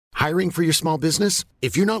Hiring for your small business?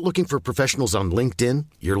 If you're not looking for professionals on LinkedIn,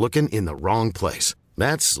 you're looking in the wrong place.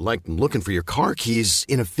 That's like looking for your car keys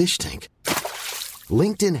in a fish tank.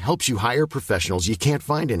 LinkedIn helps you hire professionals you can't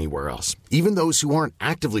find anywhere else, even those who aren't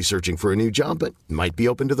actively searching for a new job but might be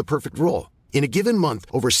open to the perfect role. In a given month,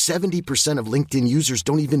 over 70% of LinkedIn users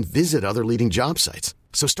don't even visit other leading job sites.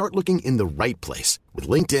 So start looking in the right place. With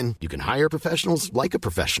LinkedIn, you can hire professionals like a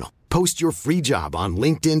professional. Post your free job on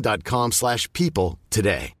linkedin.com/people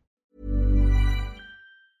today.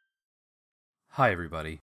 Hi,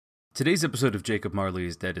 everybody. Today's episode of Jacob Marley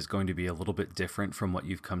is Dead is going to be a little bit different from what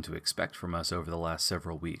you've come to expect from us over the last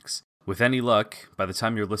several weeks. With any luck, by the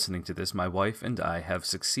time you're listening to this, my wife and I have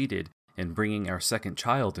succeeded in bringing our second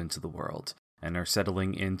child into the world, and are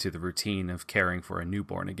settling into the routine of caring for a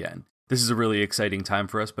newborn again. This is a really exciting time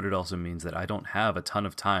for us, but it also means that I don't have a ton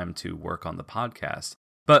of time to work on the podcast.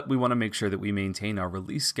 But we want to make sure that we maintain our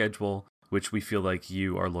release schedule, which we feel like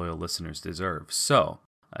you, our loyal listeners, deserve. So,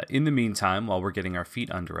 in the meantime, while we're getting our feet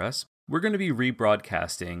under us, we're going to be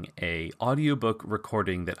rebroadcasting a audiobook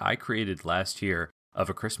recording that I created last year of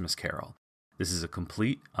A Christmas Carol. This is a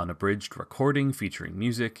complete, unabridged recording featuring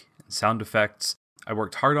music and sound effects. I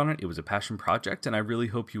worked hard on it, it was a passion project, and I really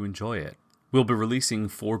hope you enjoy it. We'll be releasing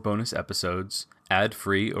 4 bonus episodes,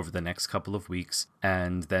 ad-free, over the next couple of weeks,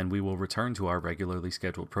 and then we will return to our regularly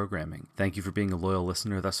scheduled programming. Thank you for being a loyal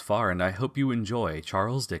listener thus far, and I hope you enjoy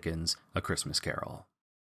Charles Dickens' A Christmas Carol.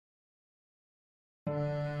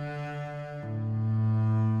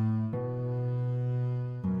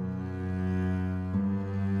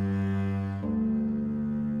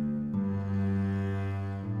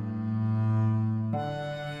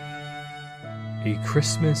 A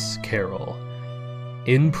Christmas Carol,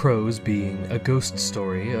 in prose being a ghost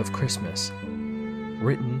story of Christmas,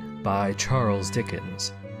 written by Charles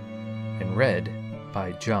Dickens, and read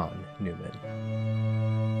by John Newman.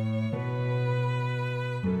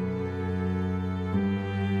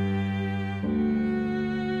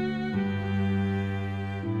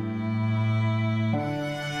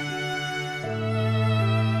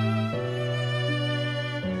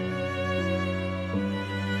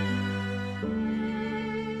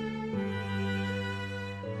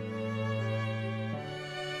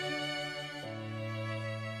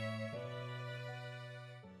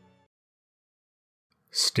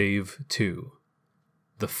 Stave 2.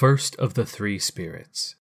 The First of the Three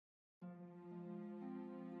Spirits.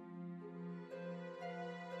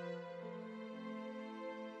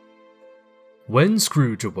 When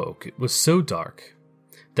Scrooge awoke, it was so dark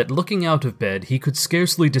that looking out of bed he could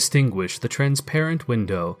scarcely distinguish the transparent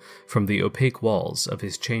window from the opaque walls of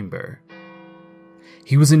his chamber.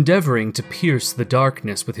 He was endeavoring to pierce the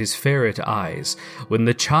darkness with his ferret eyes when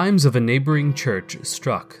the chimes of a neighboring church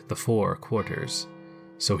struck the 4 quarters.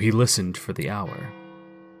 So he listened for the hour.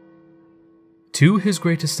 To his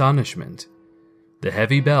great astonishment, the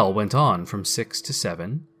heavy bell went on from 6 to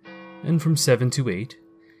 7, and from 7 to 8,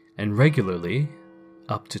 and regularly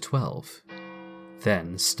up to 12,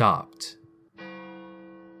 then stopped.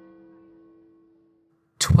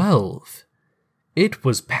 12! It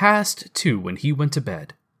was past 2 when he went to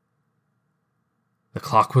bed. The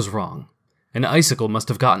clock was wrong. An icicle must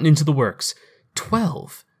have gotten into the works.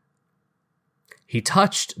 12! He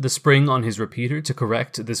touched the spring on his repeater to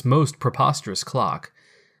correct this most preposterous clock.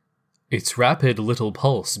 Its rapid little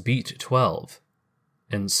pulse beat 12,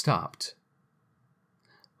 and stopped.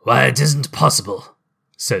 "Why, it isn't possible,"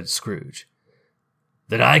 said Scrooge,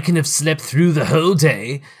 "that I can have slept through the whole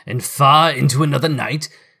day, and far into another night.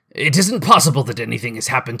 It isn't possible that anything has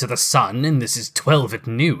happened to the sun, and this is 12 at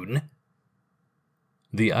noon."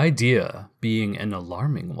 The idea being an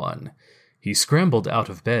alarming one, he scrambled out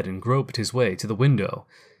of bed and groped his way to the window.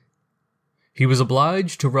 He was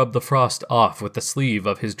obliged to rub the frost off with the sleeve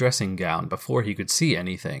of his dressing gown before he could see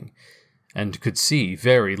anything, and could see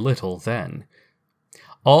very little then.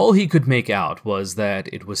 All he could make out was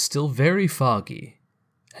that it was still very foggy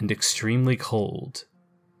and extremely cold,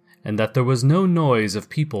 and that there was no noise of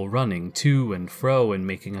people running to and fro and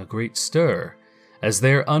making a great stir, as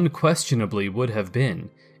there unquestionably would have been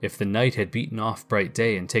if the night had beaten off bright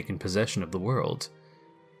day and taken possession of the world.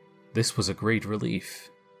 This was a great relief,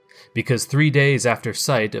 because 3 days after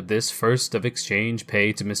sight of this first of exchange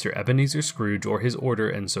pay to Mr. Ebenezer Scrooge or his order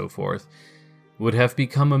and so forth would have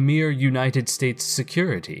become a mere United States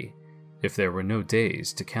security if there were no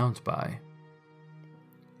days to count by.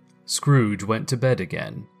 Scrooge went to bed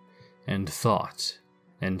again, and thought,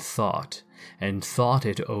 and thought, and thought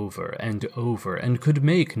it over, and could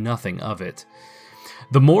make nothing of it.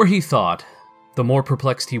 The more he thought, the more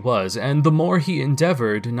perplexed he was, and the more he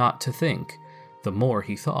endeavored not to think, the more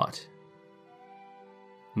he thought.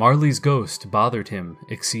 Marley's ghost bothered him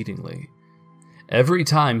exceedingly. Every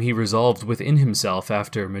time he resolved within himself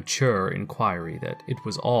after mature inquiry that it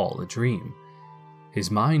was all a dream,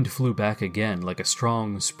 his mind flew back again like a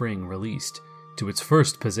strong spring released to its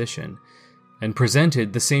first position, and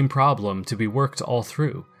presented the same problem to be worked all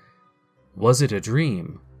through. Was it a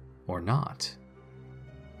dream or not?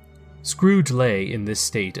 Scrooge lay in this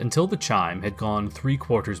state until the chime had gone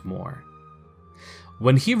 3/4 more,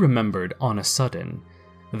 when he remembered on a sudden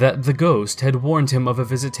that the ghost had warned him of a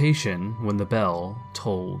visitation when the bell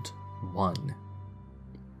tolled 1.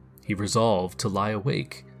 He resolved to lie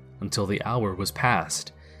awake until the hour was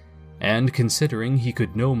past, and considering he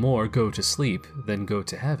could no more go to sleep than go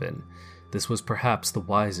to heaven, this was perhaps the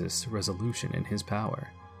wisest resolution in his power.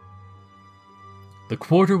 The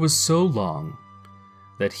quarter was so long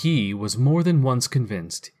that he was more than once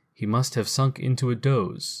convinced he must have sunk into a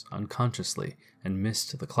doze unconsciously and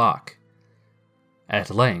missed the clock. At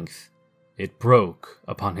length, it broke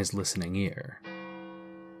upon his listening ear.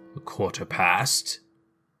 1/4 past,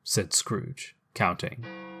 said Scrooge, counting.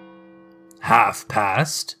 1/2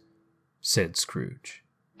 past, said Scrooge.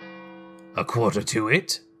 1/4 to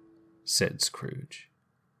it, said Scrooge.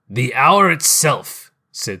 The hour itself,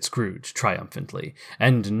 said Scrooge triumphantly,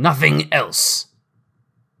 and nothing else.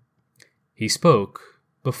 He spoke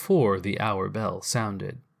before the hour bell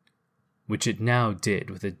sounded, which it now did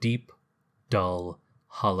with a deep, dull,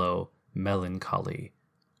 hollow, melancholy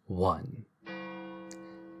 1.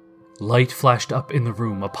 Light flashed up in the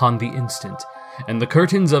room upon the instant, and the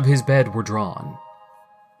curtains of his bed were drawn.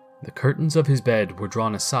 The curtains of his bed were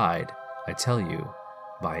drawn aside, I tell you,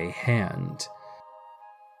 by a hand.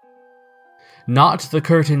 Not the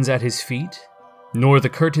curtains at his feet, nor the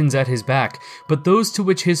curtains at his back, but those to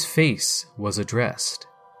which his face was addressed.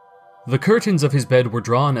 The curtains of his bed were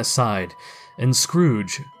drawn aside, and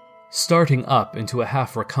Scrooge, starting up into a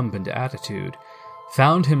half-recumbent attitude,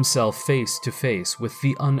 found himself face to face with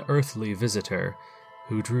the unearthly visitor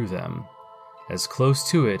who drew them, as close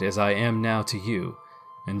to it as I am now to you,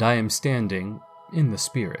 and I am standing, in the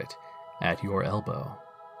spirit, at your elbow.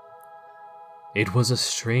 It was a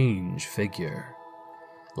strange figure,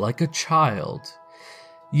 like a child,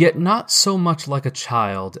 yet not so much like a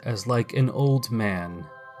child as like an old man,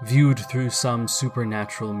 viewed through some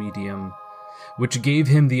supernatural medium, which gave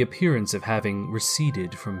him the appearance of having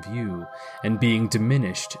receded from view and being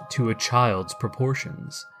diminished to a child's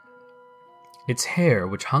proportions. Its hair,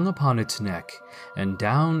 which hung upon its neck and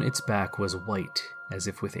down its back, was white, as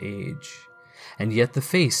if with age, and yet the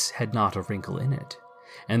face had not a wrinkle in it,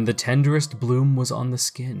 and the tenderest bloom was on the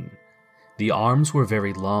skin. The arms were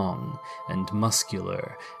very long and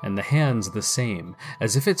muscular, and the hands the same,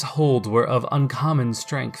 as if its hold were of uncommon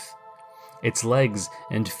strength. Its legs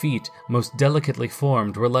and feet, most delicately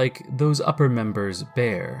formed, were like those upper members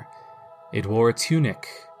bare. It wore a tunic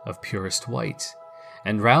of purest white,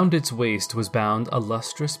 and round its waist was bound a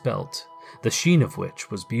lustrous belt, the sheen of which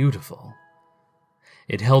was beautiful.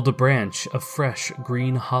 It held a branch of fresh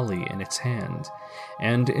green holly in its hand,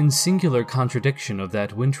 and, in singular contradiction of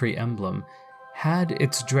that wintry emblem, had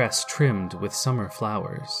its dress trimmed with summer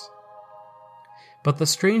flowers. But the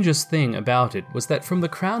strangest thing about it was that from the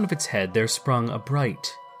crown of its head there sprung a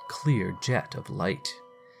bright, clear jet of light,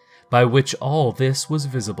 by which all this was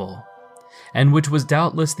visible, and which was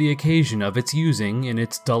doubtless the occasion of its using, in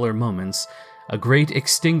its duller moments, a great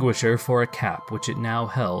extinguisher for a cap which it now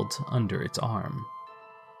held under its arm.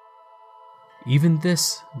 Even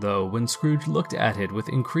this, though, when Scrooge looked at it with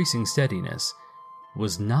increasing steadiness,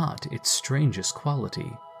 was not its strangest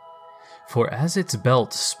quality. For as its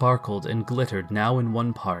belt sparkled and glittered now in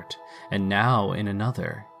one part, and now in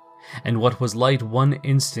another, and what was light one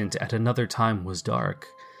instant at another time was dark,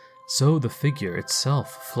 so the figure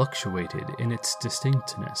itself fluctuated in its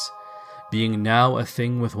distinctness, being now a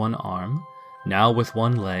thing with one arm, now with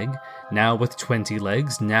one leg, now with 20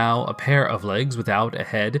 legs, now a pair of legs without a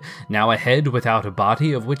head, now a head without a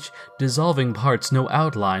body, of which dissolving parts no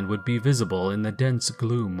outline would be visible in the dense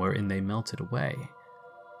gloom wherein they melted away.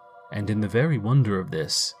 And in the very wonder of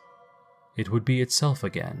this, it would be itself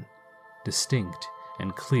again, distinct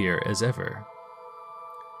and clear as ever.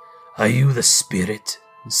 "Are you the spirit,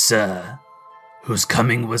 sir, whose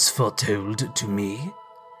coming was foretold to me?"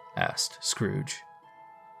 asked Scrooge.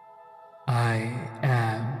 "I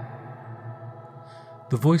am."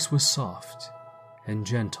 The voice was soft and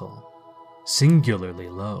gentle, singularly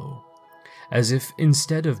low, as if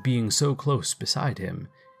instead of being so close beside him,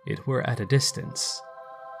 it were at a distance.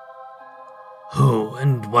 "Who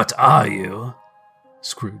and what are you?"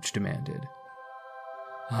 Scrooge demanded.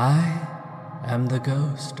 "I am the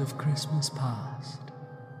ghost of Christmas past.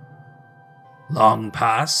 Long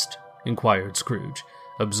past? Inquired Scrooge,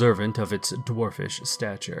 observant of its dwarfish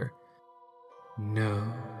stature. No,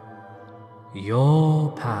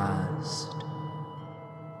 your past.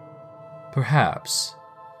 Perhaps.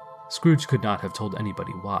 Scrooge could not have told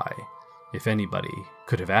anybody why, if anybody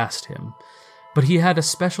could have asked him, but he had a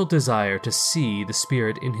special desire to see the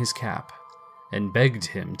spirit in his cap, and begged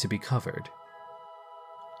him to be covered.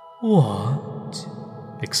 What?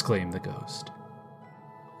 Exclaimed the ghost.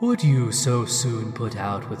 Would you so soon put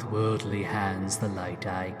out with worldly hands the light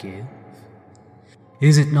I give?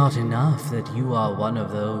 Is it not enough that you are one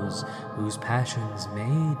of those whose passions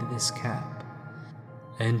made this cap,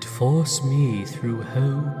 and force me through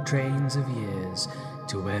whole trains of years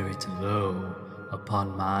to wear it low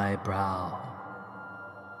upon my brow?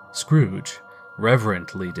 Scrooge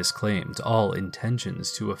reverently disclaimed all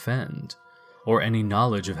intentions to offend, or any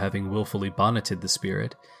knowledge of having wilfully bonneted the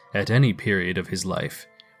spirit at any period of his life.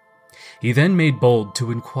 He then made bold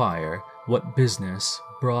to inquire what business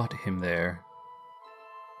brought him there.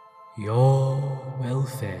 Your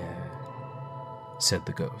welfare, said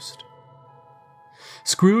the ghost.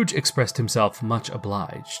 Scrooge expressed himself much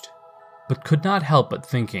obliged, but could not help but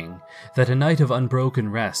thinking that a night of unbroken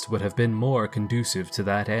rest would have been more conducive to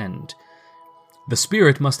that end. The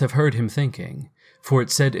spirit must have heard him thinking, for it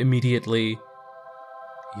said immediately,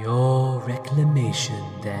 Your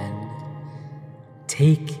reclamation, then.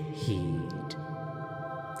 Take heed.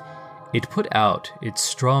 It put out its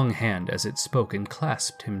strong hand as it spoke and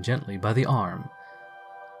clasped him gently by the arm.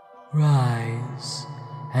 Rise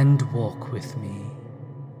and walk with me.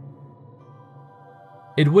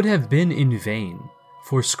 It would have been in vain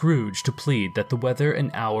for Scrooge to plead that the weather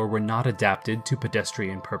and hour were not adapted to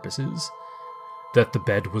pedestrian purposes, that the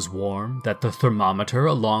bed was warm, that the thermometer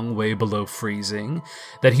a long way below freezing,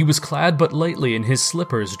 that he was clad but lightly in his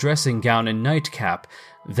slippers, dressing gown, and nightcap,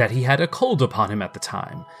 that he had a cold upon him at the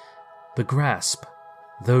time. The grasp,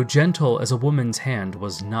 though gentle as a woman's hand,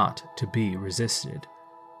 was not to be resisted.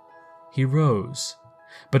 He rose,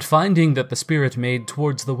 but finding that the spirit made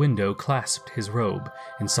towards the window, clasped his robe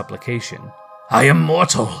in supplication. I am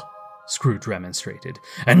mortal, Scrooge remonstrated,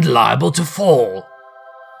 and liable to fall.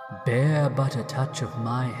 Bear but a touch of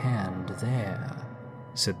my hand there,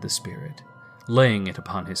 said the spirit, laying it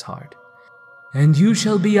upon his heart, and you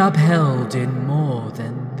shall be upheld in more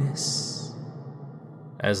than this.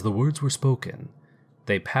 As the words were spoken,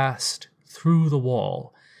 they passed through the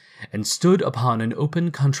wall, and stood upon an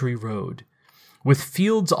open country road, with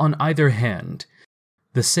fields on either hand.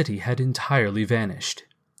 The city had entirely vanished.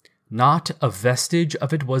 Not a vestige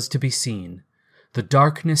of it was to be seen. The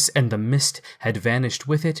darkness and the mist had vanished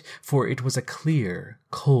with it, for it was a clear,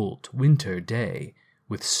 cold winter day,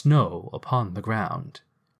 with snow upon the ground.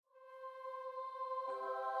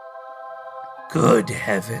 Good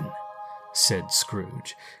heaven, said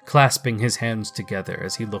Scrooge, clasping his hands together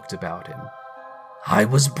as he looked about him. I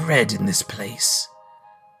was bred in this place.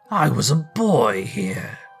 I was a boy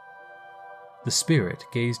here. The spirit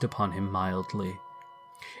gazed upon him mildly.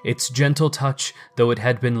 Its gentle touch, though it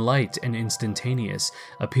had been light and instantaneous,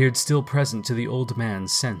 appeared still present to the old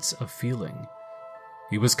man's sense of feeling.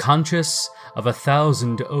 He was conscious of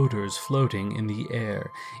 1,000 odors floating in the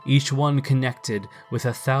air, each one connected with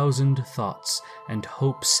 1,000 thoughts and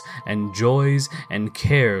hopes and joys and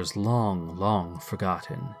cares long, long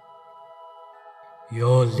forgotten.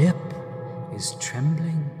 Your lip is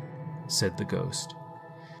trembling, said the ghost.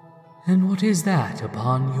 And what is that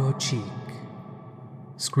upon your cheek?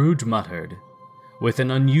 Scrooge muttered, with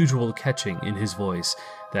an unusual catching in his voice,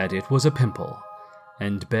 that it was a pimple,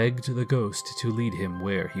 and begged the ghost to lead him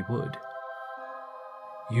where he would.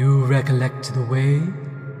 You recollect the way?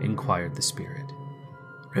 Inquired the spirit.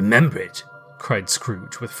 Remember it, cried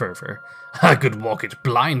Scrooge with fervor. I could walk it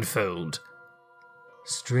blindfold.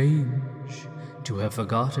 Strange to have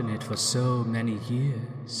forgotten it for so many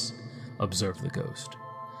years, observed the ghost.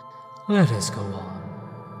 Let us go on.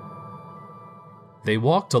 They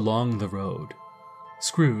walked along the road,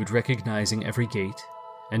 Scrooge recognizing every gate,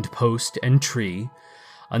 and post and tree,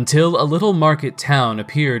 until a little market town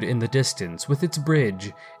appeared in the distance with its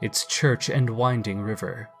bridge, its church, and winding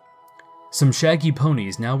river. Some shaggy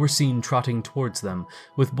ponies now were seen trotting towards them,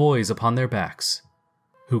 with boys upon their backs,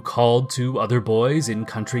 who called to other boys in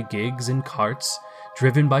country gigs and carts,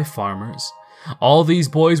 driven by farmers. All these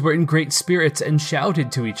boys were in great spirits and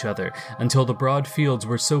shouted to each other until the broad fields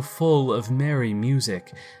were so full of merry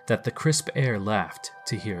music that the crisp air laughed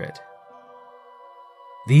to hear it.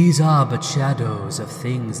 These are but shadows of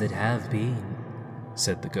things that have been,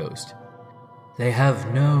 said the ghost. They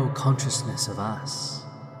have no consciousness of us.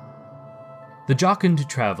 The jocund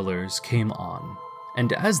travelers came on,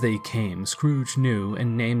 and as they came, Scrooge knew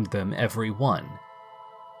and named them every one.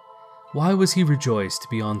 Why was he rejoiced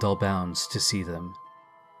beyond all bounds to see them?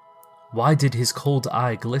 Why did his cold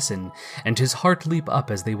eye glisten and his heart leap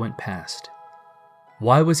up as they went past?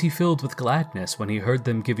 Why was he filled with gladness when he heard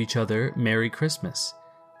them give each other Merry Christmas,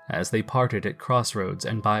 as they parted at crossroads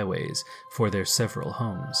and byways for their several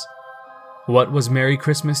homes? What was Merry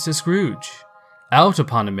Christmas to Scrooge? Out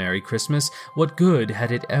upon a Merry Christmas, what good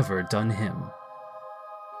had it ever done him?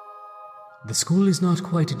 "The school is not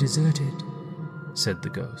quite deserted," said the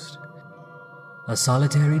ghost. "A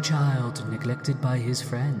solitary child, neglected by his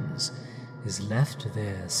friends, is left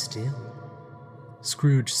there still."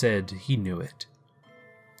 Scrooge said he knew it,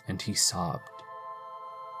 and he sobbed.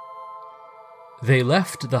 They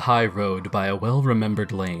left the high road by a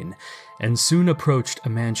well-remembered lane, and soon approached a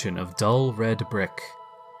mansion of dull red brick,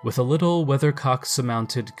 with a little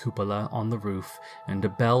weathercock-surmounted cupola on the roof and a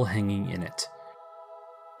bell hanging in it.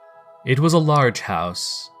 It was a large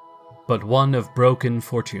house, but one of broken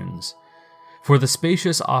fortunes, for the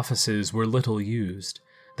spacious offices were little used.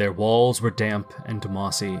 Their walls were damp and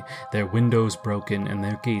mossy, their windows broken, and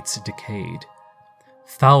their gates decayed.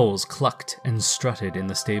 Fowls clucked and strutted in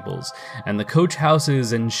the stables, and the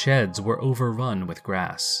coach-houses and sheds were overrun with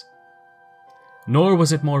grass. Nor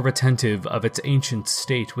was it more retentive of its ancient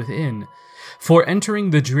state within, for entering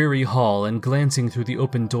the dreary hall and glancing through the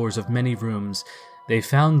open doors of many rooms, they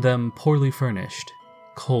found them poorly furnished,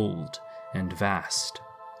 cold, and vast.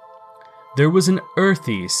 There was an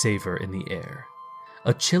earthy savor in the air,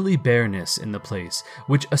 a chilly bareness in the place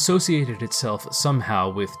which associated itself somehow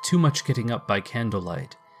with too much getting up by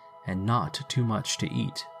candlelight, and not too much to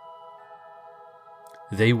eat.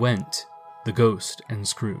 They went, the ghost and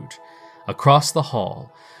Scrooge, across the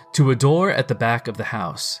hall, to a door at the back of the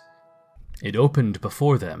house. It opened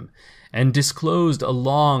before them, and disclosed a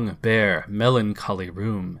long, bare, melancholy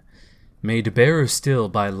room, made barer still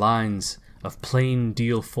by lines of plain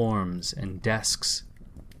deal forms and desks.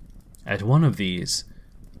 At one of these,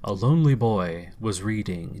 a lonely boy was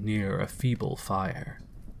reading near a feeble fire,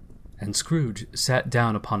 and Scrooge sat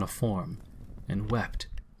down upon a form and wept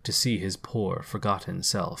to see his poor, forgotten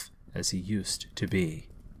self as he used to be.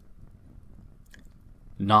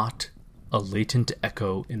 Not a latent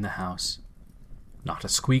echo in the house, not a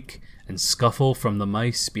squeak and scuffle from the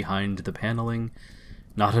mice behind the paneling,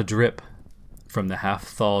 not a drip from the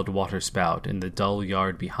half-thawed waterspout in the dull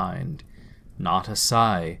yard behind, not a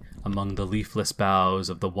sigh among the leafless boughs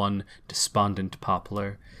of the one despondent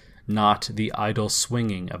poplar, not the idle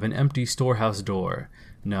swinging of an empty storehouse door,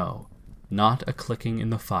 no, not a clicking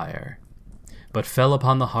in the fire, but fell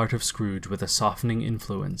upon the heart of Scrooge with a softening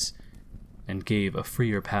influence, and gave a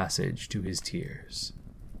freer passage to his tears.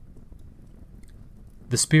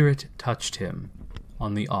 The spirit touched him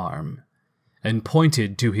on the arm, and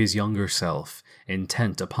pointed to his younger self,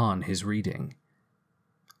 intent upon his reading.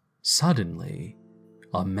 Suddenly,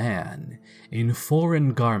 a man, in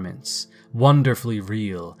foreign garments, wonderfully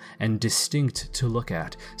real and distinct to look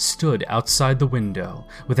at, stood outside the window,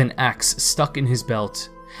 with an axe stuck in his belt,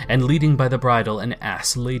 and leading by the bridle an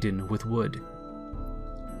ass laden with wood.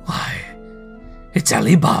 "Why, it's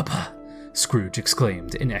Ali Baba!" Scrooge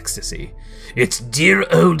exclaimed in ecstasy. "It's dear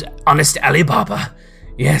old honest Ali Baba!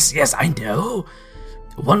 Yes, I know.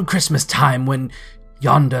 One Christmas time when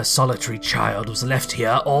yonder solitary child was left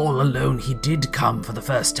here all alone, he did come for the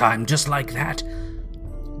first time, just like that.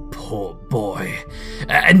 Poor boy.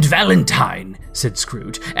 And Valentine," said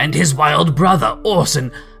Scrooge, "and his wild brother,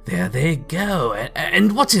 Orson. There they go.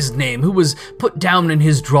 And what's his name, who was put down in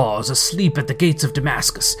his drawers asleep at the gates of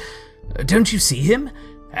Damascus? Don't you see him?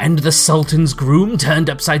 And the Sultan's groom turned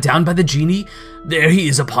upside down by the genie? There he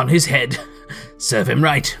is upon his head. Serve him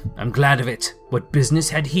right. I'm glad of it. What business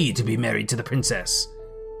had he to be married to the princess?"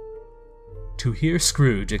 To hear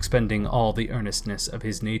Scrooge expending all the earnestness of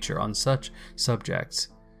his nature on such subjects,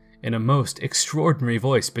 in a most extraordinary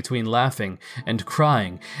voice between laughing and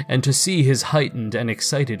crying, and to see his heightened and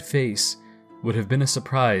excited face, would have been a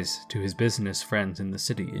surprise to his business friends in the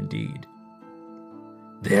city indeed.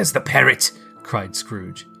 "There's the parrot!" cried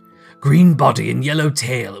Scrooge. "Green body and yellow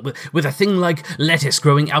tail, with a thing like lettuce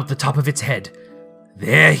growing out the top of its head.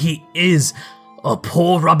 There he is! A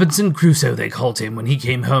poor Robinson Crusoe, they called him when he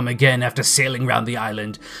came home again after sailing round the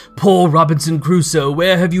island. Poor Robinson Crusoe,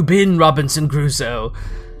 where have you been, Robinson Crusoe?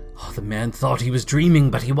 Oh, the man thought he was dreaming,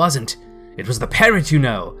 but he wasn't. It was the parrot, you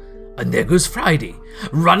know. And there goes Friday,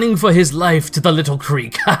 running for his life to the little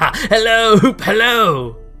creek. Ha ha! Hello, hoop,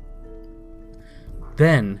 hello!"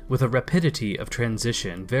 Then, with a rapidity of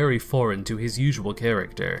transition very foreign to his usual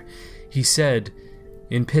character, he said,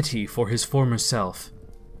 in pity for his former self,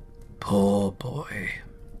 Poor boy.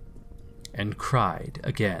 And cried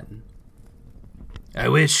again. I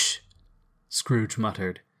wish, Scrooge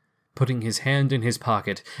muttered, putting his hand in his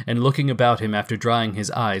pocket and looking about him after drying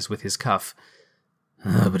his eyes with his cuff.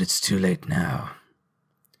 But it's too late now.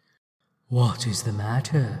 What is the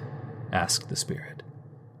matter? Asked the spirit.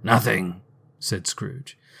 Nothing, said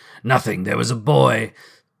Scrooge. Nothing. There was a boy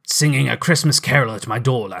singing a Christmas carol at my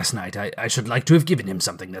door last night. I should like to have given him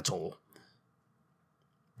something, that's all.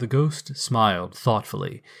 The ghost smiled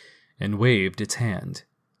thoughtfully and waved its hand,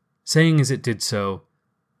 saying as it did so,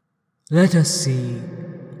 Let us see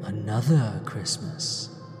another Christmas.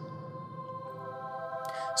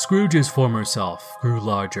 Scrooge's former self grew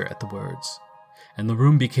larger at the words, and the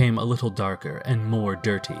room became a little darker and more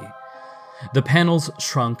dirty. The panels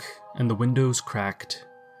shrunk and the windows cracked.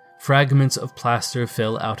 Fragments of plaster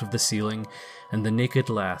fell out of the ceiling, and the naked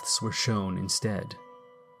laths were shown instead.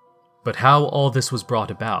 But how all this was brought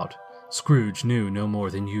about, Scrooge knew no more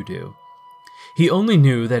than you do. He only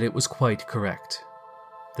knew that it was quite correct,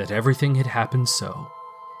 that everything had happened so,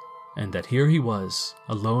 and that here he was,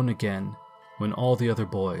 alone again, when all the other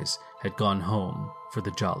boys had gone home for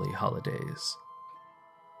the jolly holidays.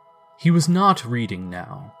 He was not reading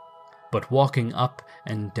now, but walking up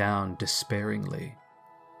and down despairingly.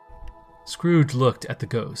 Scrooge looked at the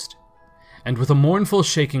ghost, and with a mournful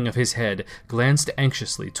shaking of his head, glanced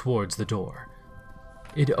anxiously towards the door.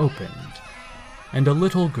 It opened, and a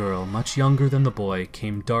little girl much younger than the boy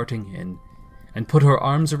came darting in, and put her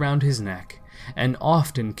arms around his neck, and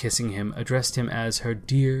often kissing him, addressed him as her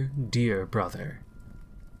dear, dear brother.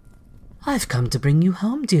 "I've come to bring you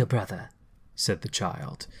home, dear brother," said the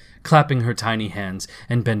child, clapping her tiny hands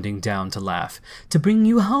and bending down to laugh. "To bring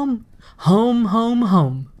you home, home, home,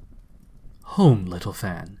 home." "Home, little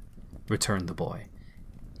Fan," returned the boy.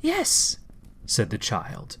 "Yes," said the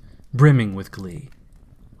child, brimming with glee.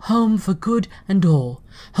 "Home for good and all,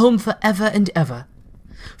 home for ever and ever.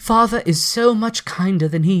 Father is so much kinder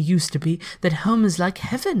than he used to be that home is like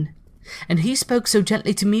heaven. And he spoke so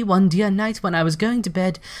gently to me one dear night when I was going to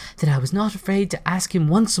bed that I was not afraid to ask him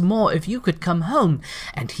once more if you could come home.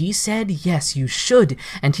 And he said, yes, you should,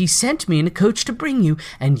 and he sent me in a coach to bring you,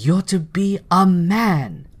 and you're to be a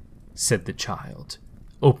man," said the child,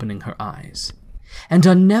 opening her eyes, "and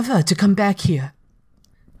are never to come back here.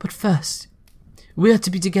 But first, we are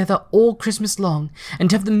to be together all Christmas long,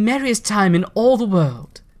 and have the merriest time in all the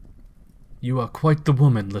world." "You are quite the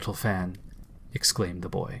woman, little Fan," exclaimed the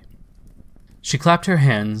boy. She clapped her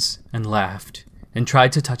hands and laughed, and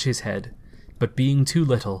tried to touch his head, but being too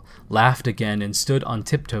little, laughed again and stood on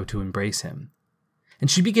tiptoe to embrace him. And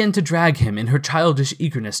she began to drag him in her childish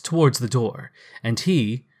eagerness towards the door, and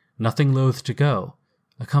he, nothing loath to go,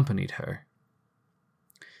 accompanied her.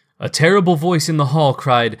 A terrible voice in the hall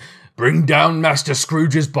cried, "Bring down Master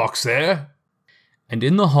Scrooge's box there!" And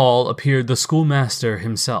in the hall appeared the schoolmaster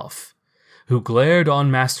himself, who glared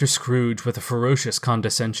on Master Scrooge with a ferocious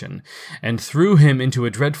condescension, and threw him into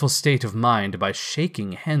a dreadful state of mind by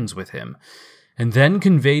shaking hands with him, and then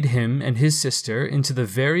conveyed him and his sister into the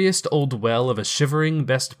veriest old well of a shivering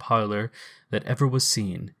best parlour that ever was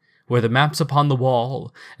seen, where the maps upon the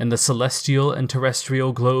wall and the celestial and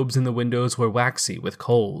terrestrial globes in the windows were waxy with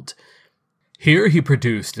cold. Here he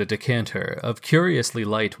produced a decanter of curiously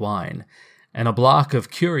light wine, and a block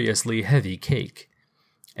of curiously heavy cake,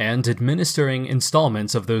 and administering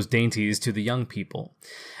installments of those dainties to the young people,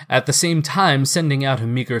 at the same time sending out a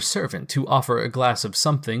meagre servant to offer a glass of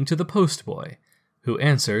something to the postboy, who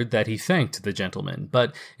answered that he thanked the gentleman,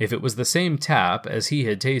 but if it was the same tap as he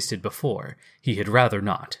had tasted before, he had rather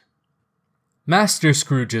not. Master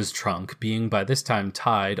Scrooge's trunk being by this time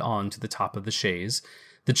tied on to the top of the chaise,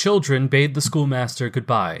 the children bade the schoolmaster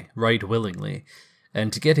good-bye right willingly,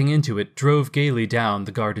 and getting into it drove gaily down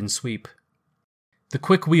the garden sweep, the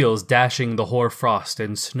quick wheels dashing the hoar frost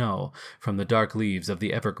and snow from the dark leaves of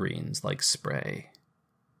the evergreens like spray.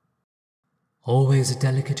 "Always a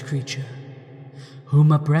delicate creature,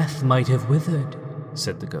 whom a breath might have withered,"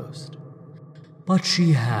 said the ghost. "But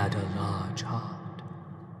she had a large heart."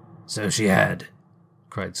 "So she had,"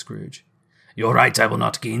 cried Scrooge. "You're right, I will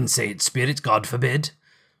not gainsay it, spirit, God forbid."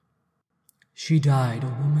 "She died a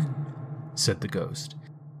woman," said the ghost,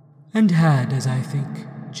 "and had, as I think,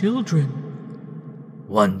 children."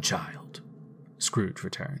 "One child," Scrooge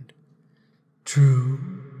returned.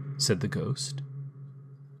 "True," said the ghost.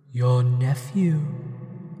 "Your nephew."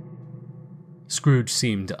 Scrooge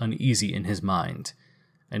seemed uneasy in his mind,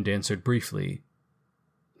 and answered briefly,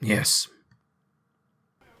 "Yes."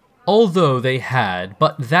 Although they had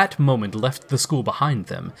but that moment left the school behind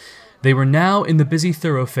them, they were now in the busy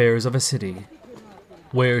thoroughfares of a city.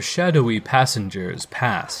 where shadowy passengers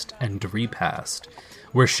passed and repassed,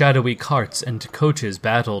 where shadowy carts and coaches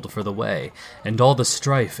battled for the way, and all the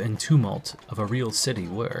strife and tumult of a real city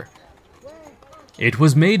were. It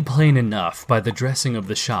was made plain enough by the dressing of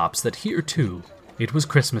the shops that here, too, it was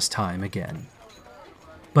Christmas time again.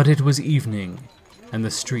 But it was evening, and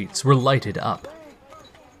the streets were lighted up.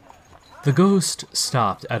 The ghost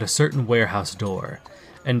stopped at a certain warehouse door,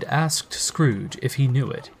 and asked Scrooge if he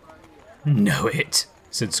knew it. "Know it?"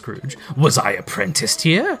 said Scrooge. "Was I apprenticed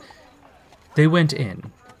here?" They went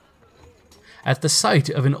in. At the sight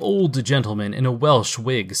of an old gentleman in a Welsh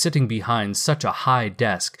wig sitting behind such a high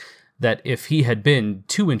desk that if he had been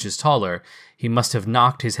 2 inches taller, he must have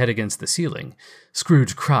knocked his head against the ceiling,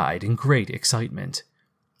 Scrooge cried in great excitement.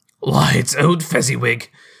 "Why, it's old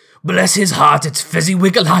Fezziwig! Bless his heart, it's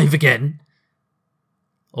Fezziwig alive again!"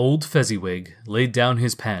 Old Fezziwig laid down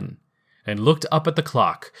his pen and looked up at the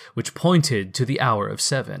clock, which pointed to the hour of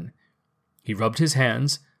 7. He rubbed his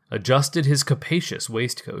hands, adjusted his capacious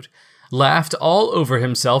waistcoat, laughed all over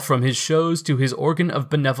himself from his shows to his organ of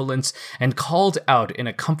benevolence, and called out in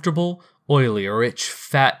a comfortable, oily, rich,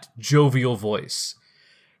 fat, jovial voice,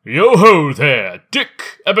 "Yo-ho there,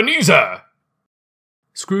 Dick Ebenezer!"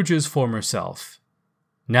 Scrooge's former self,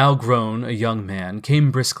 now grown a young man,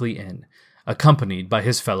 came briskly in, accompanied by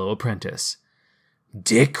his fellow apprentice.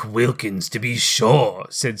 "Dick Wilkins, to be sure,"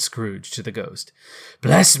 said Scrooge to the ghost.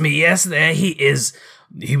 "Bless me, yes, there he is.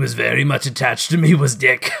 He was very much attached to me, was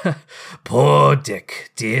Dick. Poor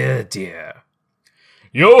Dick, dear, dear."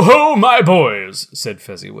 "Yo-ho, my boys," said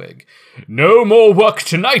Fezziwig. "No more work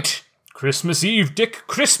tonight. Christmas Eve, Dick,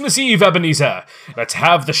 Christmas Eve, Ebenezer. Let's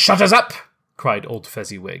have the shutters up," cried old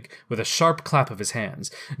Fezziwig, with a sharp clap of his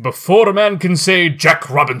hands, "before a man can say Jack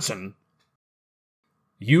Robinson."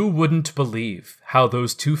 You wouldn't believe how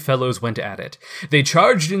those two fellows went at it. They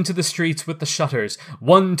charged into the streets with the shutters.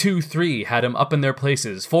 1, 2, 3 had 'em up in their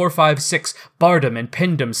places. 4, 5, 6 barred 'em and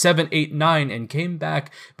pinned 'em. 7, 8, 9 and came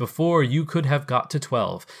back before you could have got to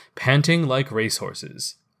 12, panting like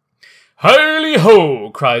racehorses.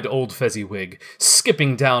 "Hiley-ho!" cried old Fezziwig,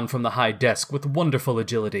 skipping down from the high desk with wonderful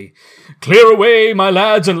agility. "Clear away, my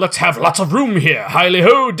lads, and let's have lots of room here.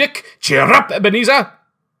 Hiley-ho, Dick! Cheer up, Ebenezer!"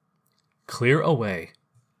 Clear away.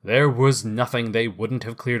 There was nothing they wouldn't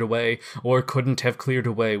have cleared away, or couldn't have cleared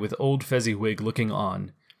away with old Fezziwig looking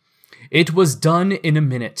on. It was done in a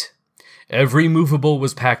minute. Every movable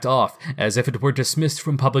was packed off, as if it were dismissed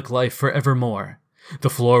from public life for evermore. The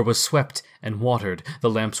floor was swept and watered, the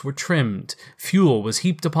lamps were trimmed, fuel was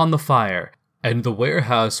heaped upon the fire, and the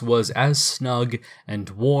warehouse was as snug and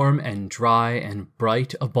warm and dry and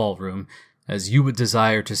bright a ballroom as you would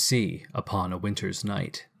desire to see upon a winter's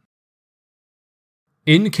night.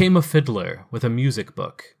 In came a fiddler with a music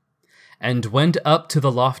book, and went up to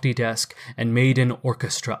the lofty desk and made an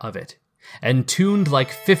orchestra of it, and tuned like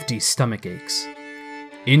 50 stomach aches.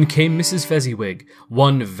 In came Mrs. Fezziwig,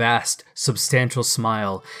 one vast, substantial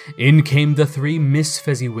smile. In came the 3 Miss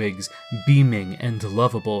Fezziwigs, beaming and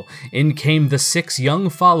lovable. In came the 6 young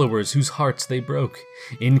followers whose hearts they broke.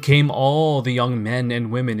 In came all the young men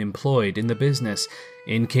and women employed in the business.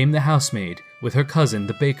 In came the housemaid, with her cousin,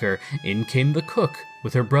 the baker. In came the cook,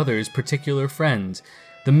 with her brother's particular friend,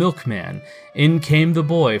 the milkman. In came the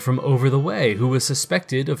boy from over the way, who was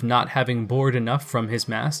suspected of not having board enough from his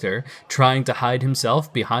master, trying to hide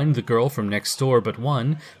himself behind the girl from next door but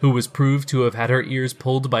one, who was proved to have had her ears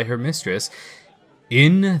pulled by her mistress.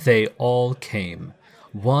 In they all came,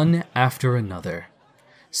 one after another.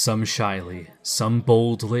 Some shyly, some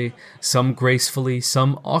boldly, some gracefully,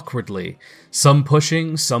 some awkwardly, some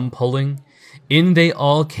pushing, some pulling. In they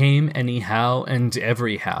all came anyhow and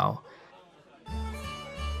everyhow.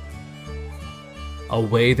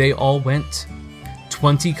 Away they all went,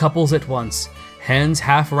 20 couples at once, hands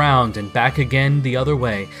half round and back again the other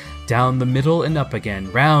way, down the middle and up again,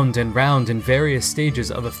 round in various stages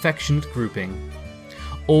of affectionate grouping.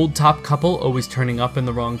 Old top couple always turning up in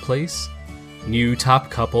the wrong place, new top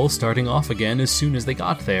couple starting off again as soon as they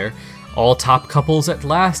got there, all top couples at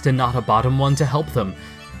last and not a bottom one to help them.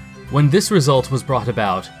 When this result was brought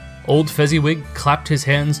about, old Fezziwig clapped his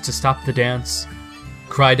hands to stop the dance,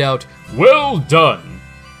 cried out, "Well done!"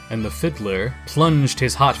 and the fiddler plunged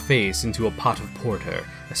his hot face into a pot of porter,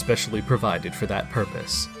 especially provided for that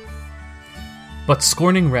purpose. But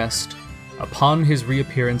scorning rest, upon his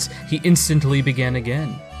reappearance he instantly began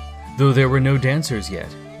again, though there were no dancers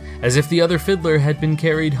yet, as if the other fiddler had been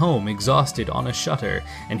carried home exhausted on a shutter,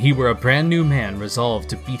 and he were a brand new man resolved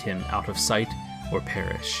to beat him out of sight or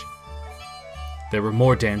perish. There were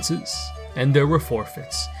more dances, and there were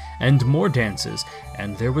forfeits, and more dances,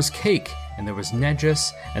 and there was cake, and there was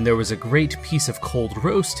negus, and there was a great piece of cold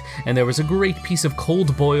roast, and there was a great piece of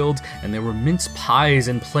cold boiled, and there were mince pies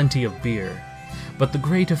and plenty of beer. But the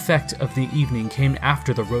great effect of the evening came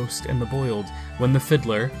after the roast and the boiled, when the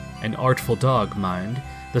fiddler, an artful dog, mind,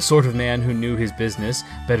 the sort of man who knew his business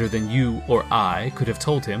better than you or I could have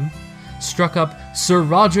told him, struck up Sir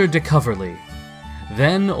Roger de Coverley.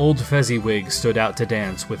 Then old Fezziwig stood out to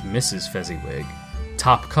dance with Mrs. Fezziwig.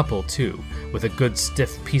 Top couple, too, with a good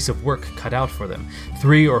stiff piece of work cut out for them.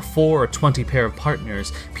 3 or 4 or 20 pair of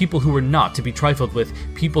partners, people who were not to be trifled with,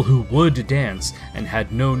 people who would dance and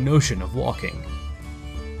had no notion of walking.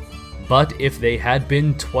 But if they had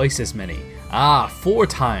been twice as many, 4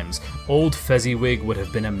 times, old Fezziwig would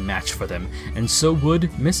have been a match for them, and so would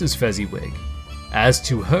Mrs. Fezziwig. As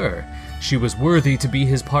to her, she was worthy to be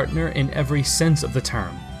his partner in every sense of the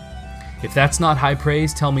term. If that's not high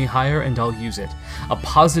praise, tell me higher and I'll use it. A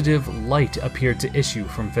positive light appeared to issue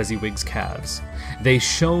from Fezziwig's calves. They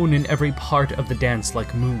shone in every part of the dance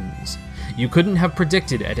like moons. You couldn't have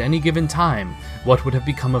predicted at any given time what would have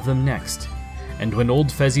become of them next. And when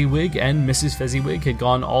old Fezziwig and Mrs. Fezziwig had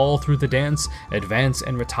gone all through the dance, advance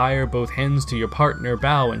and retire, both hands to your partner,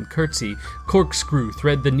 bow and curtsy, corkscrew,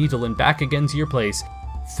 thread the needle, and back again to your place,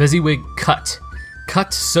 Fezziwig cut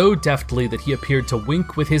so deftly that he appeared to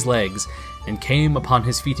wink with his legs, and came upon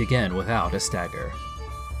his feet again without a stagger.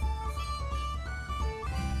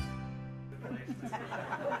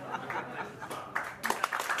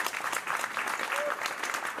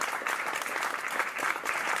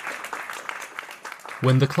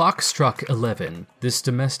 When the clock struck 11, this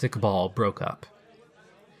domestic ball broke up.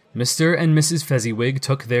 Mr. and Mrs. Fezziwig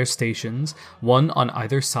took their stations, one on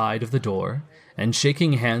either side of the door, and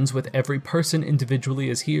shaking hands with every person individually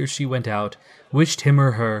as he or she went out, wished him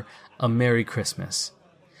or her a Merry Christmas.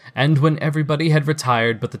 And when everybody had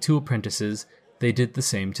retired but the 2 apprentices, they did the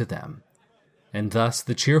same to them. And thus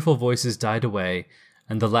the cheerful voices died away,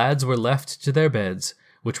 and the lads were left to their beds,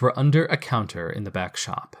 which were under a counter in the back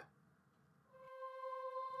shop.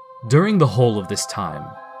 During the whole of this time,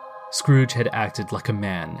 Scrooge had acted like a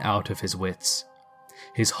man out of his wits.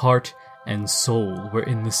 His heart and soul were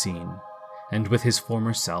in the scene, and with his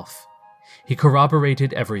former self. He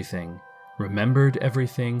corroborated everything, remembered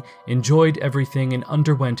everything, enjoyed everything, and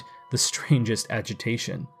underwent the strangest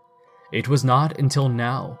agitation. It was not until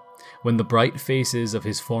now, when the bright faces of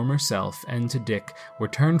his former self and to Dick were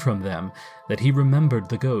turned from them, that he remembered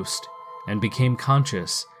the ghost, and became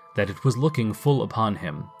conscious that it was looking full upon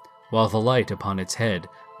him, while the light upon its head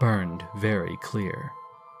burned very clear.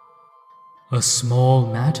 "A small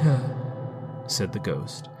matter," said the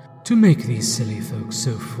ghost, "to make these silly folks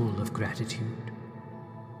so full of gratitude."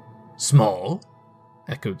 "Small?"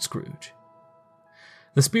 echoed Scrooge.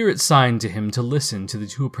 The spirit signed to him to listen to the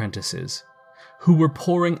 2 apprentices, who were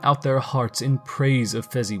pouring out their hearts in praise of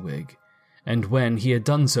Fezziwig, and when he had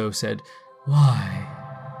done so, said, "Why,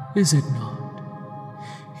 is it not?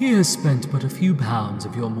 He has spent but a few pounds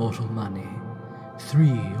of your mortal money,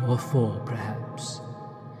 3 or 4 perhaps.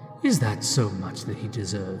 Is that so much that he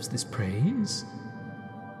deserves this praise?"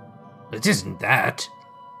 "It isn't that,"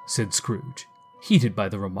 said Scrooge, heated by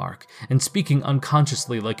the remark, and speaking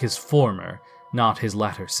unconsciously like his former, not his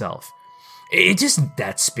latter self. "It isn't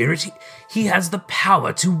that, Spirit. He has the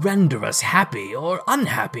power to render us happy or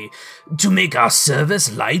unhappy, to make our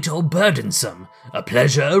service light or burdensome, a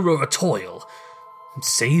pleasure or a toil.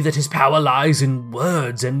 Say that his power lies in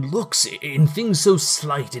words and looks, in things so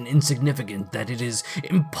slight and insignificant that it is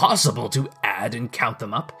impossible to add and count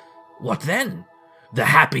them up. What then? The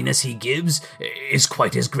happiness he gives is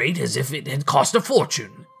quite as great as if it had cost a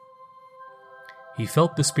fortune." He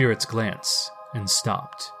felt the spirit's glance and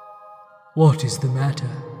stopped. "What is the matter?"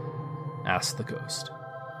 asked the ghost.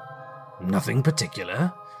 "Nothing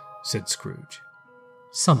particular," said Scrooge.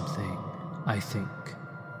 "Something, I think,"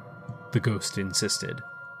 the ghost insisted.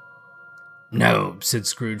 "No," said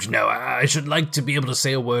Scrooge, "no. I should like to be able to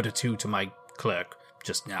say a word or 2 to my clerk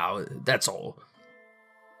just now, that's all."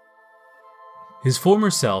 His former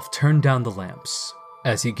self turned down the lamps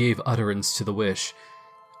as he gave utterance to the wish,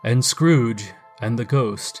 and Scrooge and the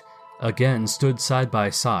ghost again stood side by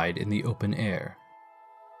side in the open air.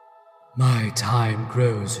 "My time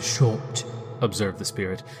grows short," observed the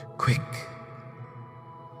spirit. "Quick."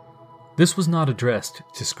 This was not addressed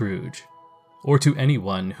to Scrooge, or to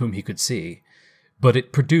anyone whom he could see, but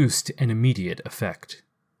it produced an immediate effect.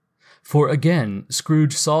 For again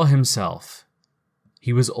Scrooge saw himself.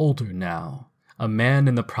 He was older now, a man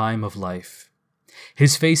in the prime of life.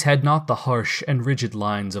 His face had not the harsh and rigid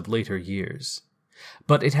lines of later years,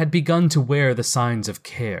 but it had begun to wear the signs of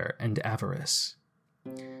care and avarice.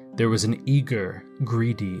 There was an eager,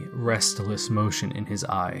 greedy, restless motion in his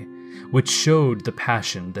eye, which showed the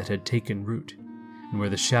passion that had taken root, and where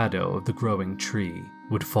the shadow of the growing tree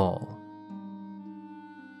would fall.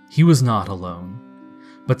 He was not alone,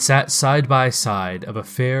 but sat side by side of a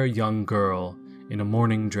fair young girl in a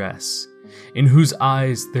morning dress, in whose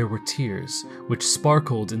eyes there were tears which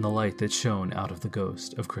sparkled in the light that shone out of the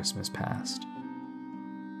ghost of Christmas past.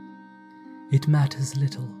 "It matters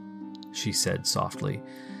little," she said softly.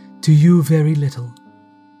 "To you very little.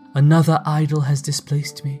 Another idol has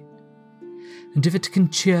displaced me. And if it can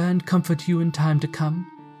cheer and comfort you in time to come,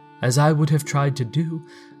 as I would have tried to do,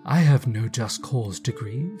 I have no just cause to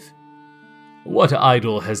grieve." "What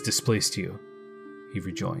idol has displaced you?" he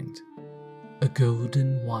rejoined. "A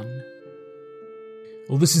golden one."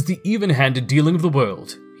 "Well, this is the even-handed dealing of the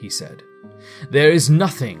world," he said. "There is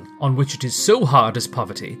nothing on which it is so hard as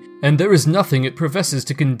poverty, and there is nothing it professes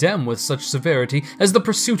to condemn with such severity as the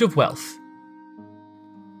pursuit of wealth."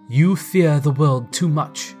 "You fear the world too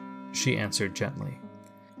much," she answered gently.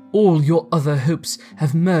 "All your other hopes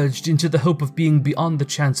have merged into the hope of being beyond the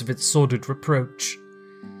chance of its sordid reproach.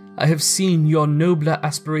 I have seen your nobler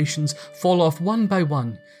aspirations fall off one by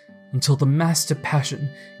one, until the master passion,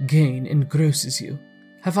 gain, engrosses you.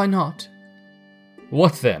 Have I not?"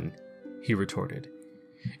 "What then?" he retorted.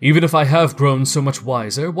 "Even if I have grown so much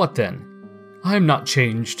wiser, what then? I am not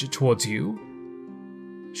changed towards you."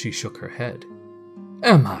 She shook her head.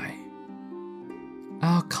 "Am I?"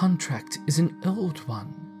 "Our contract is an old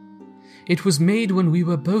one. It was made when we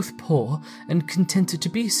were both poor and contented to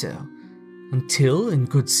be so, until in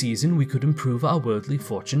good season we could improve our worldly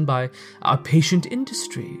fortune by our patient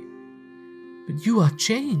industry. But you are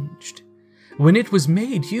changed. When it was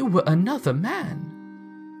made, you were another man."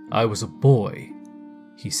 "I was a boy,"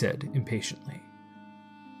 he said impatiently.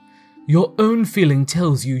 "Your own feeling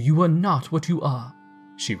tells you you are not what you are,"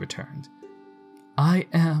 she returned. "I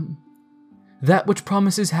am. That which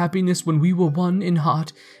promises happiness when we were one in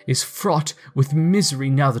heart is fraught with misery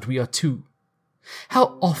now that we are two.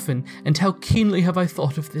 How often and how keenly have I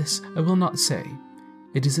thought of this, I will not say.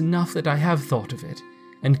 It is enough that I have thought of it,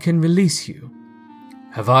 and can release you."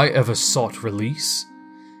 "Have I ever sought release?"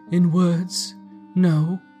 "In words,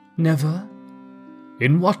 no, never."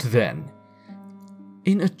 "In what then?"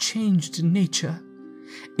 "In a changed nature,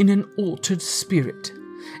 in an altered spirit,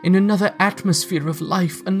 in another atmosphere of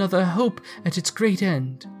life, another hope at its great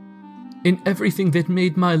end. In everything that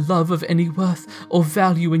made my love of any worth or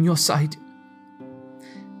value in your sight.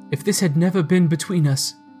 If this had never been between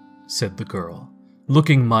us," said the girl,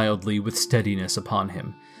 looking mildly with steadiness upon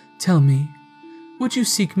him, "tell me, would you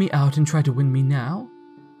seek me out and try to win me now?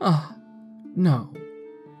 Ah, no."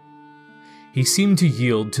 He seemed to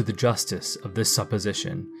yield to the justice of this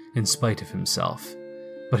supposition, in spite of himself,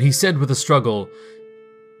 but he said with a struggle,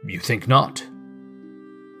 "You think not?"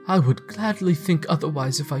 "I would gladly think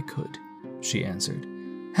otherwise if I could," she answered.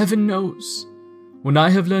 "Heaven knows, when I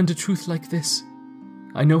have learned a truth like this,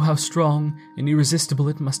 I know how strong and irresistible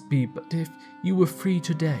it must be, but if you were free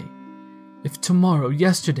today, if tomorrow,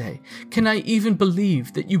 yesterday, can I even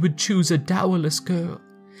believe that you would choose a dowerless girl?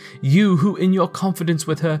 You who in your confidence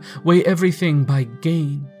with her weigh everything by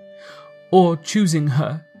gain. Or choosing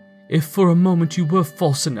her, if for a moment you were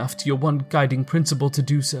false enough to your one guiding principle to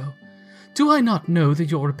do so. Do I not know that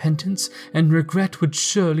your repentance and regret would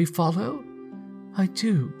surely follow? I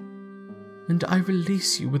do, and I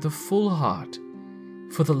release you with a full heart,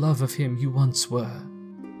 for the love of him you once were."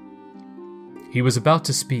 He was about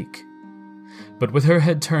to speak, but with her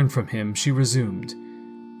head turned from him, she resumed,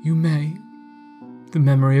 "You may. The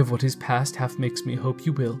memory of what is past half makes me hope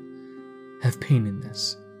you will have pain in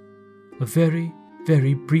this. A very,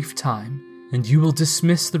 very brief time, and you will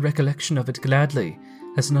dismiss the recollection of it gladly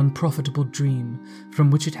as an unprofitable dream from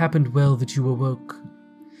which it happened well that you awoke.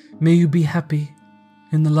 May you be happy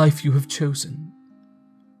in the life you have chosen."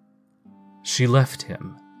 She left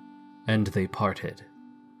him, and they parted.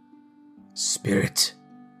 "Spirit,"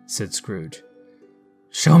 said Scrooge,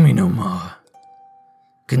 "show me no more.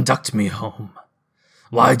 Conduct me home.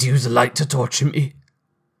 Why do you delight to torture me?"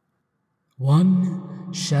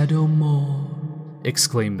 "One shadow more,"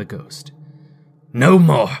 exclaimed the ghost. "No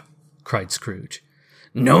more," cried Scrooge.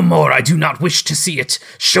 "No more. I do not wish to see it.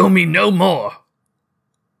 Show me no more."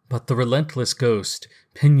 But the relentless ghost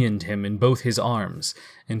pinioned him in both his arms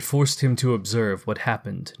and forced him to observe what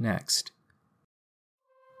happened next.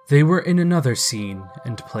 They were in another scene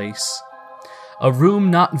and place, a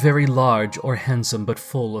room not very large or handsome but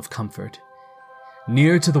full of comfort.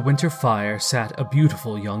 Near to the winter fire sat a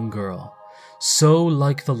beautiful young girl, so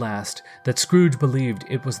like the last that Scrooge believed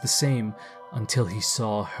it was the same until he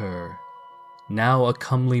saw her. now a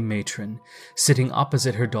comely matron, sitting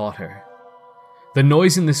opposite her daughter. The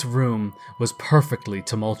noise in this room was perfectly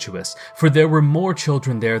tumultuous, for there were more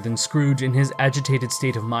children there than Scrooge in his agitated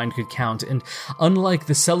state of mind could count, and unlike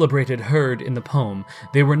the celebrated herd in the poem,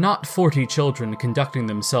 they were not 40 children conducting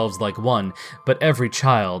themselves like one, but every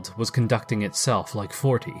child was conducting itself like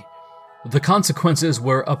 40. The consequences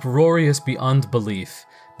were uproarious beyond belief,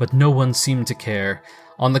 but no one seemed to care.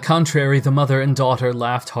 On the contrary, the mother and daughter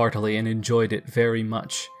laughed heartily and enjoyed it very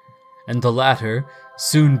much. And the latter,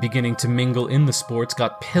 soon beginning to mingle in the sports,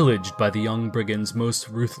 got pillaged by the young brigands most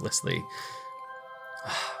ruthlessly.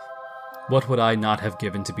 What would I not have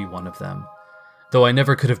given to be one of them? Though I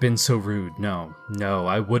never could have been so rude. No,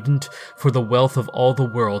 I wouldn't, for the wealth of all the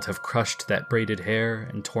world, have crushed that braided hair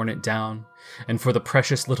and torn it down. And for the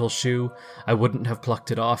precious little shoe, I wouldn't have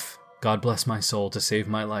plucked it off, God bless my soul, to save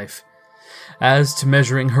my life. As to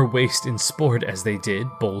measuring her waist in sport as they did,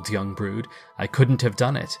 bold young brood, I couldn't have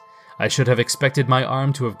done it. I should have expected my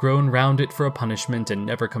arm to have grown round it for a punishment and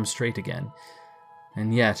never come straight again.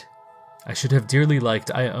 And yet, I should have dearly liked,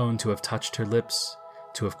 I own, to have touched her lips,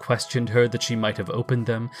 to have questioned her that she might have opened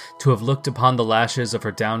them, to have looked upon the lashes of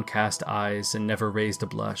her downcast eyes and never raised a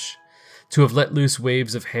blush, to have let loose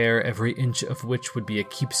waves of hair, every inch of which would be a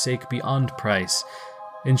keepsake beyond price.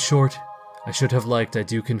 In short, I should have liked, I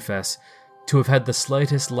do confess, to have had the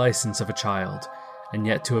slightest license of a child, and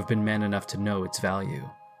yet to have been man enough to know its value.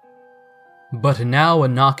 But now a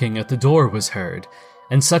knocking at the door was heard,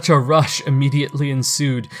 and such a rush immediately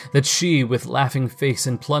ensued that she, with laughing face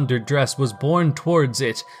and plundered dress, was borne towards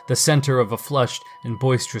it, the center of a flushed and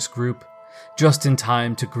boisterous group, just in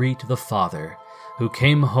time to greet the father, who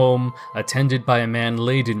came home attended by a man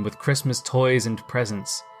laden with Christmas toys and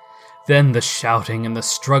presents. Then the shouting and the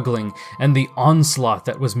struggling and the onslaught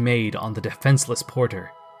that was made on the defenseless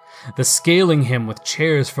porter. The scaling him with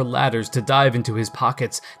chairs for ladders to dive into his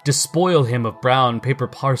pockets, despoil him of brown paper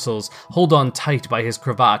parcels, hold on tight by his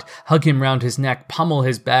cravat, hug him round his neck, pummel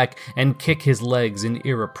his back, and kick his legs in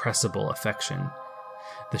irrepressible affection.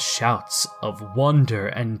 The shouts of wonder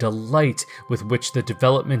and delight with which the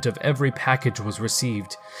development of every package was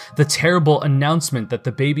received, the terrible announcement that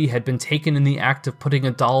the baby had been taken in the act of putting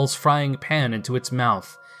a doll's frying pan into its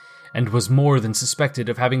mouth, and was more than suspected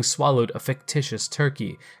of having swallowed a fictitious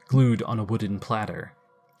turkey glued on a wooden platter.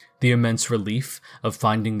 The immense relief of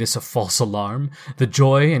finding this a false alarm, the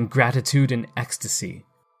joy and gratitude and ecstasy.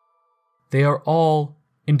 They are all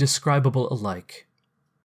indescribable alike.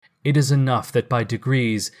 It is enough that by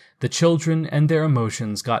degrees the children and their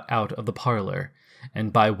emotions got out of the parlor,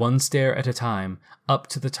 and by one stair at a time up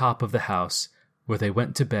to the top of the house, where they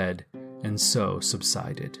went to bed, and so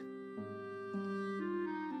subsided.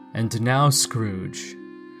 And now Scrooge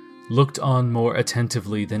looked on more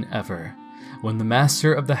attentively than ever, when the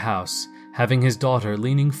master of the house, having his daughter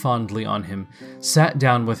leaning fondly on him, sat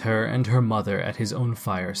down with her and her mother at his own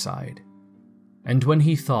fireside. And when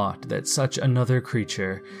he thought that such another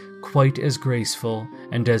creature, quite as graceful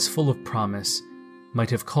and as full of promise, might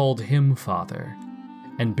have called him father,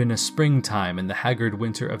 and been a springtime in the haggard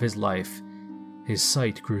winter of his life, his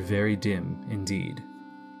sight grew very dim indeed.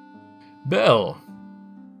 "Belle,"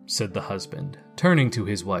 said the husband, turning to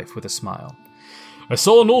his wife with a smile, "I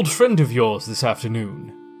saw an old friend of yours this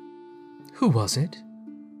afternoon." "Who was it?"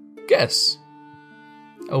 "Guess."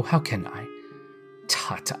 "Oh, how can I?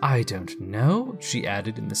 Tut, I don't know," she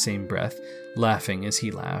added in the same breath, laughing as he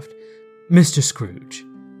laughed. "Mr. Scrooge."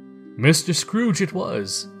 Mr. Scrooge it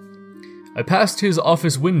was. I passed his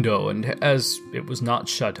office window, and as it was not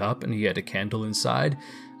shut up and he had a candle inside,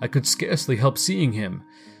 I could scarcely help seeing him.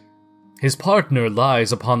 His partner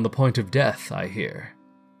lies upon the point of death, I hear.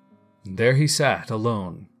 And there he sat,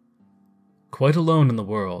 alone. Quite alone in the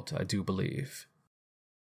world, I do believe.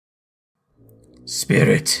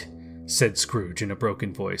 "Spirit," said Scrooge in a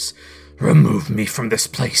broken voice, "remove me from this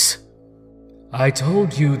place." "I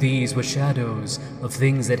told you these were shadows of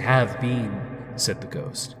things that have been," said the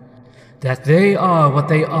ghost. "That they are what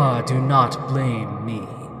they are, do not blame me."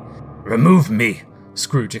 "Remove me,"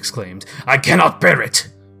 Scrooge exclaimed. "I cannot bear it."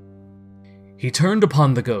 He turned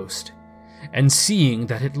upon the ghost, and seeing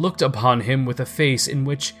that it looked upon him with a face in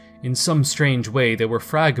which, in some strange way, there were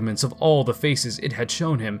fragments of all the faces it had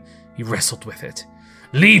shown him, he wrestled with it.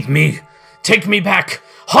 "Leave me! Take me back!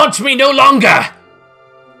 Haunt me no longer!"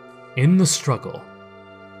 In the struggle,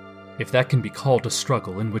 if that can be called a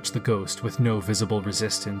struggle in which the ghost, with no visible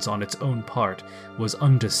resistance on its own part, was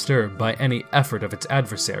undisturbed by any effort of its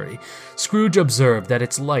adversary, Scrooge observed that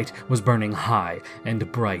its light was burning high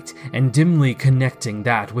and bright, and dimly connecting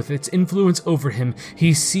that with its influence over him,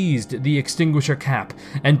 he seized the extinguisher cap,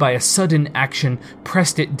 and by a sudden action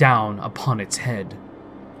pressed it down upon its head.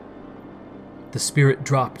 The spirit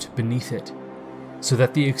dropped beneath it, so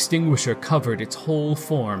that the extinguisher covered its whole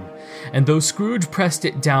form, and though Scrooge pressed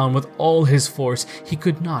it down with all his force, he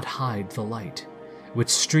could not hide the light, which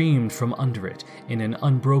streamed from under it in an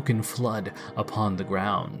unbroken flood upon the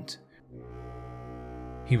ground.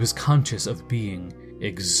 He was conscious of being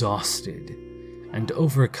exhausted and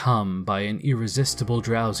overcome by an irresistible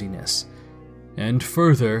drowsiness, and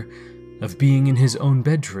further, of being in his own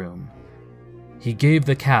bedroom. He gave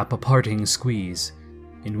the cap a parting squeeze,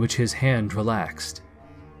 in which his hand relaxed,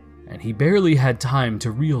 and he barely had time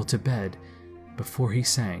to reel to bed before he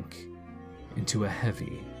sank into a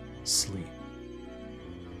heavy sleep.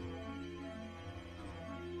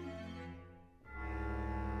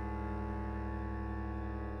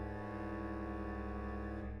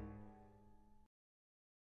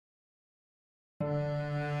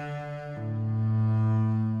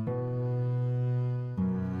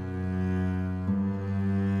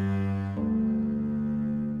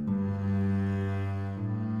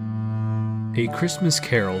 A Christmas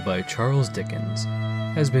Carol by Charles Dickens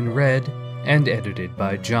has been read and edited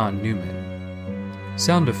by John Newman.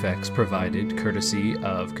 Sound effects provided courtesy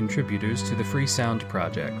of contributors to the Free Sound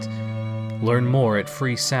Project. Learn more at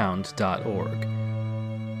freesound.org.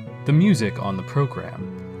 The music on the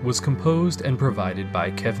program was composed and provided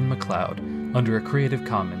by Kevin MacLeod under a Creative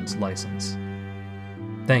Commons license.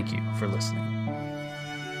 Thank you for listening.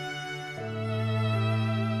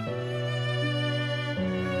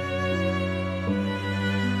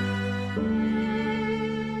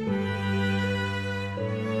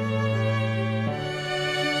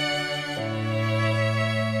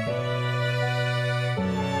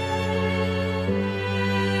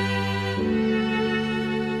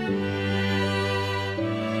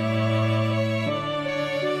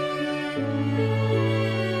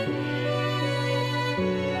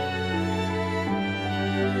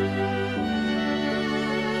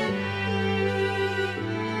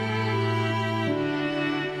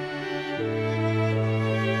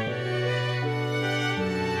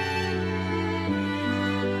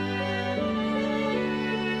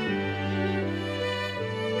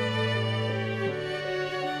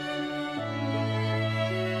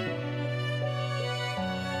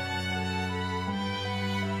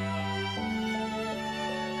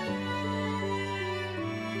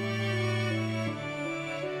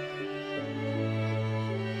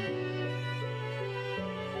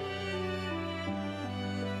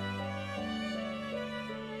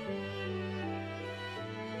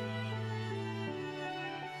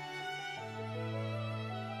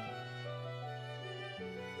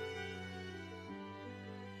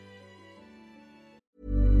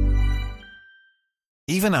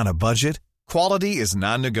 Even on a budget, quality is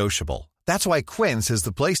non-negotiable. That's why Quince is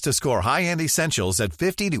the place to score high-end essentials at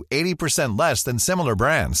 50 to 80% less than similar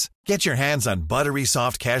brands. Get your hands on buttery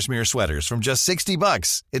soft cashmere sweaters from just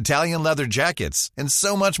 $60, Italian leather jackets, and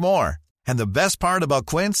so much more. And the best part about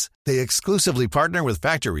Quince, they exclusively partner with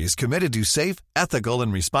factories committed to safe, ethical,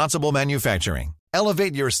 and responsible manufacturing.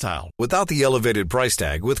 Elevate your style without the elevated price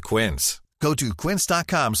tag with Quince. Go to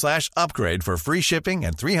quince.com/upgrade for free shipping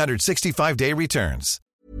and 365-day returns.